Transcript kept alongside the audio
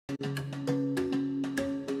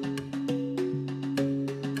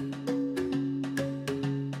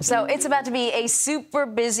So it's about to be a super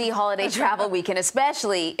busy holiday travel weekend,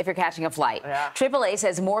 especially if you're catching a flight. Yeah. AAA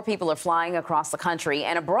says more people are flying across the country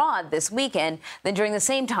and abroad this weekend than during the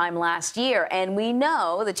same time last year. And we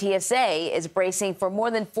know the TSA is bracing for more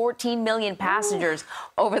than 14 million passengers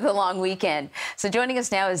over the long weekend. So joining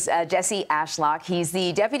us now is Jesse Ashlock. He's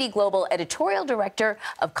the Deputy Global Editorial Director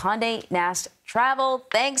of Condé Nast Travel.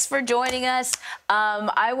 Thanks for joining us.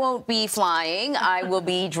 I won't be flying. I will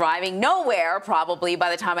be driving nowhere probably by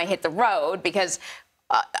the time I hit the road, because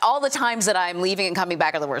all the times that I'm leaving and coming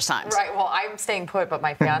back are the worst times. Right. Well, I'm staying put, but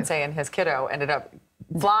my fiance and his kiddo ended up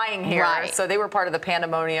flying here. Right. So they were part of the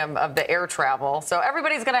pandemonium of the air travel. So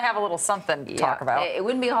everybody's going to have a little something to talk about. It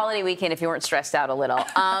wouldn't be a holiday weekend if you weren't stressed out a little.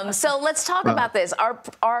 So let's talk about this.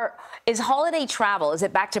 Is holiday travel, is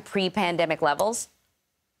it back to pre-pandemic levels?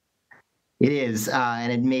 It is,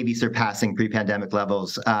 and it may be surpassing pre-pandemic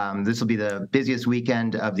levels. This will be the busiest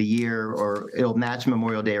weekend of the year, or it'll match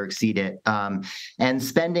Memorial Day or exceed it. And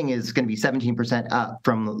spending is going to be 17% up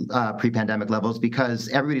from pre-pandemic levels because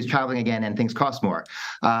everybody's traveling again and things cost more.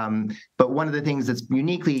 But one of the things that's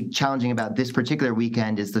uniquely challenging about this particular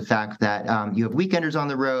weekend is the fact that you have weekenders on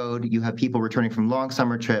the road, you have people returning from long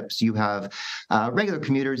summer trips, you have regular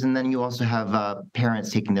commuters, and then you also have parents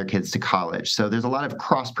taking their kids to college. So there's a lot of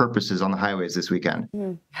cross purposes on the highways this weekend.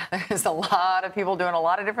 There's a lot of people doing a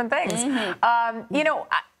lot of different things. You know,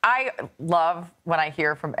 I love when I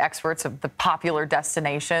hear from experts of the popular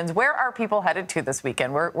destinations. Where are people headed to this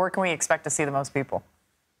weekend? Where can we expect to see the most people?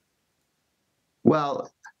 Well,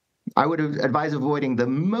 I would advise avoiding the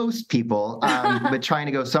most people, but trying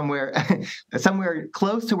to go somewhere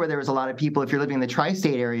close to where there was a lot of people. If you're living in the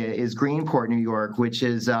tri-state area, is Greenport, New York, which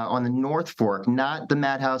is on the North Fork, not the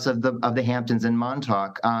madhouse of the Hamptons and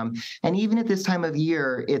Montauk. And even at this time of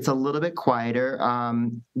year, it's a little bit quieter.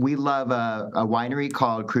 We love a winery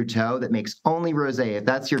called Cruteau that makes only rosé. If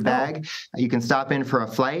that's your bag, you can stop in for a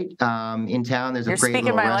flight. In town, there's a great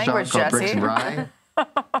little restaurant called Bricks and Rye.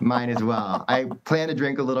 Mine as well. I plan to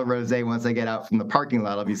drink a little rosé once I get out from the parking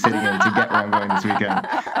lot I'll be sitting in to get where I'm going this weekend.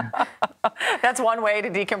 That's one way to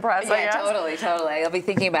decompress, I guess. Totally. I'll be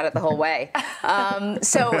thinking about it the whole way.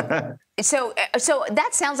 So that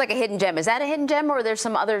sounds like a hidden gem. Is that a hidden gem, or are there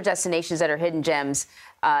some other destinations that are hidden gems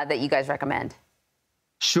that you guys recommend?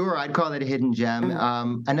 Sure, I'd call it a hidden gem.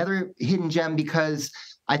 Another hidden gem, because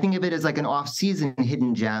I think of it as like an off-season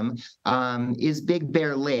hidden gem, is Big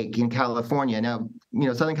Bear Lake in California. Now, you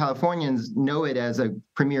know, Southern Californians know it as a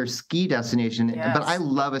premier ski destination, but I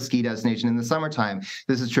love a ski destination in the summertime.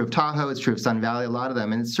 This is true of Tahoe, it's true of Sun Valley, a lot of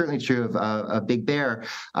them, and it's certainly true of Big Bear.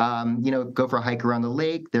 You know, go for a hike around the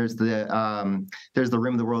lake. There's the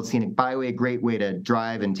Rim of the World Scenic Byway, a great way to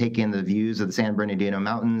drive and take in the views of the San Bernardino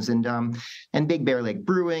Mountains, and Big Bear Lake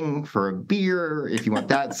Brewing for a beer if you want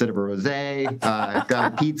that instead of a rosé.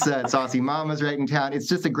 Got a pizza at Saucy Mama's right in town. It's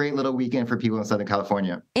just a great little weekend for people in Southern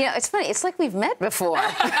California. Yeah, it's funny. It's like we've met before.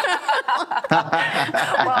 Well,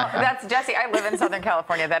 that's Jesse. I live in Southern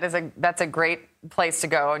California. That's a great place to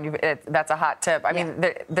go, and that's a hot tip. I mean,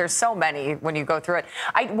 there's so many when you go through it.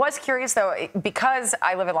 I was curious though, because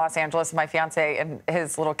I live in Los Angeles, my fiance and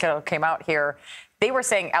his little kiddo came out here. They were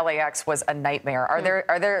saying LAX was a nightmare. Are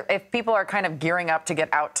there if people are kind of gearing up to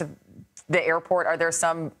get out to the airport, are there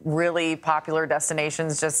some really popular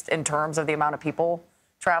destinations just in terms of the amount of people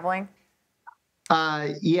traveling?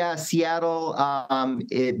 Yeah, Seattle,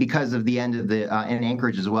 because of the end of the, and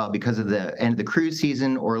Anchorage as well, because of the end of the cruise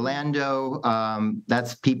season. Orlando,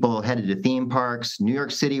 that's people headed to theme parks. New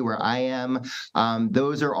York City, where I am,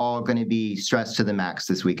 those are all going to be stressed to the max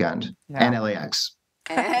this weekend. And LAX.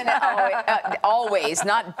 And always,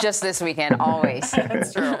 not just this weekend, always.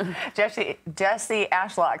 That's true. Jesse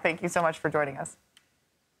Ashlock, thank you so much for joining us.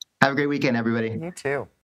 Have a great weekend, everybody. You too.